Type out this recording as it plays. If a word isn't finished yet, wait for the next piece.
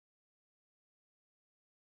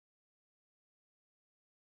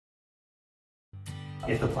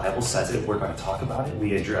If the Bible says it, we're going to talk about it.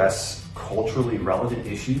 We address culturally relevant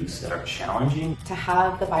issues that are challenging. To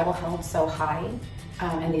have the Bible held so high,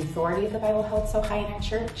 and the authority of the Bible held so high in our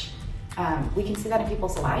church, we can see that in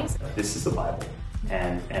people's lives. This is the Bible,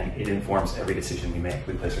 and it informs every decision we make.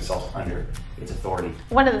 We place ourselves under its authority.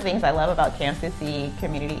 One of the things I love about Kansas City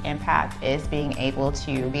Community Impact is being able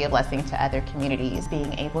to be a blessing to other communities,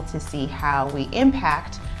 being able to see how we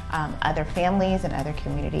impact other families and other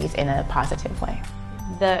communities in a positive way.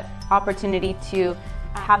 The opportunity to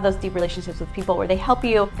have those deep relationships with people where they help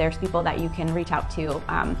you. There's people that you can reach out to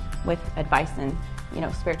with advice and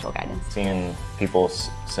spiritual guidance. Seeing people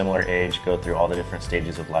similar age go through all the different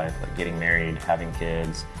stages of life, like getting married, having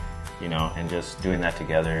kids, and just doing that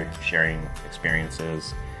together, sharing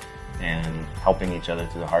experiences and helping each other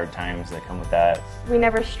through the hard times that come with that. We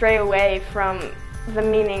never stray away from the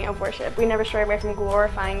meaning of worship. We never stray away from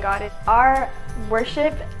glorifying God. Our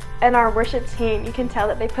worship and our worship team, you can tell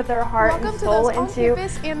that they put their heart and soul into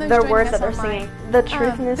the words that they're singing. The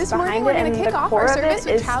truthness behind it and the core of it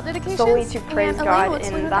is solely to praise God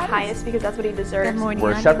in the highest, because that's what He deserves.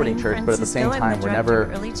 We're a shepherding church, but at the same time, we're never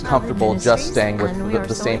comfortable just staying with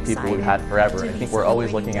the same people we've had forever. I think we're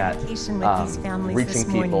always looking at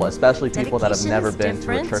reaching people, especially people that have never been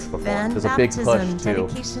to a church before. There's a big push to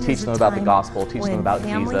teach them about the gospel, teach them about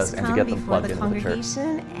Jesus, and to get them plugged into the church.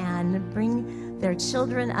 And bring their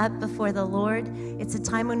children up before the Lord. It's a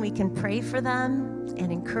time when we can pray for them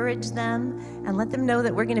and encourage them and let them know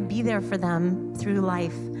that we're going to be there for them through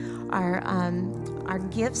life. Our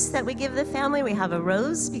gifts that we give the family, we have a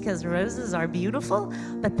rose because roses are beautiful,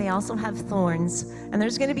 but they also have thorns. And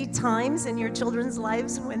there's going to be times in your children's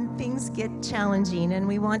lives when things get challenging, and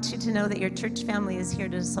we want you to know that your church family is here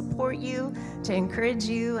to support you, to encourage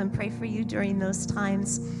you, and pray for you during those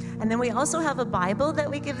times. And then we also have a Bible that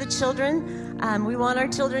we give the children. We want our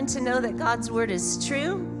children to know that God's word is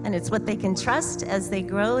true, and it's what they can trust as they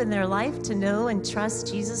grow in their life, to know and trust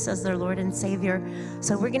Jesus as their Lord and Savior.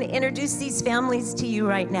 So we're going to introduce these families to you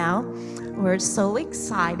right now. We're so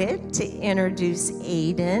excited to introduce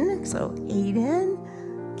Aiden. So Aiden,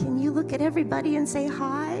 can you look at everybody and say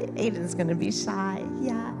hi? Aiden's going to be shy.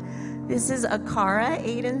 Yeah. This is Akara,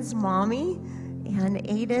 Aiden's mommy. And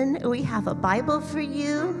Aiden, we have a Bible for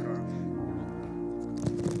you.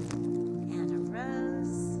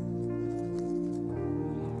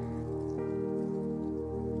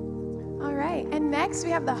 And next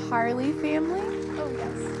we have the Harley family. Oh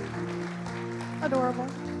yes, adorable.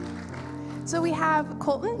 So we have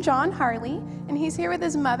Colton John Harley, and he's here with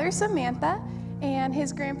his mother Samantha and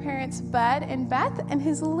his grandparents Bud and Beth and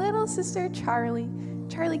his little sister Charlie.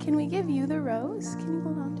 Charlie, can we give you the rose? Can you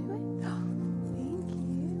hold on to it? Thank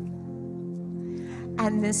you.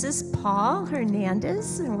 And this is Paul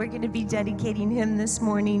Hernandez, and we're going to be dedicating him this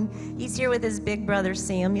morning. He's here with his big brother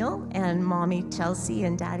Samuel and mommy Chelsea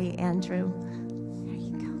and daddy Andrew.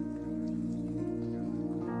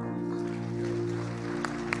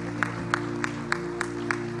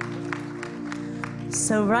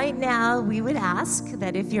 So right now, we would ask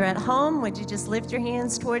that if you're at home, would you just lift your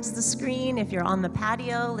hands towards the screen? If you're on the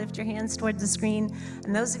patio, lift your hands towards the screen.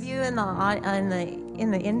 And those of you in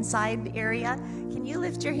the inside area, can you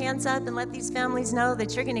lift your hands up and let these families know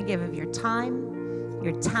that you're going to give of your time,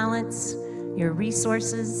 your talents, your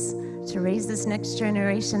resources to raise this next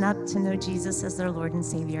generation up to know Jesus as their Lord and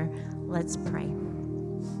Savior. Let's pray.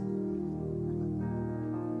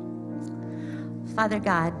 Father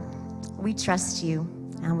God, we trust you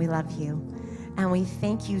and we love you. And we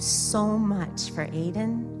thank you so much for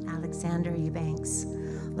Aiden Alexander Eubanks.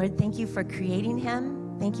 Lord, thank you for creating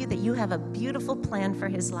him. Thank you that you have a beautiful plan for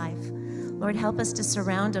his life. Lord, help us to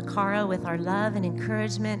surround Akara with our love and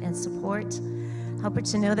encouragement and support. Help her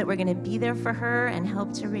to know that we're going to be there for her, and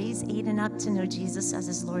help to raise Aiden up to know Jesus as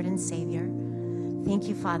his Lord and Savior. Thank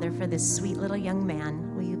you, Father, for this sweet little young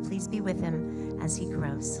man. Will you please be with him as he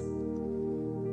grows?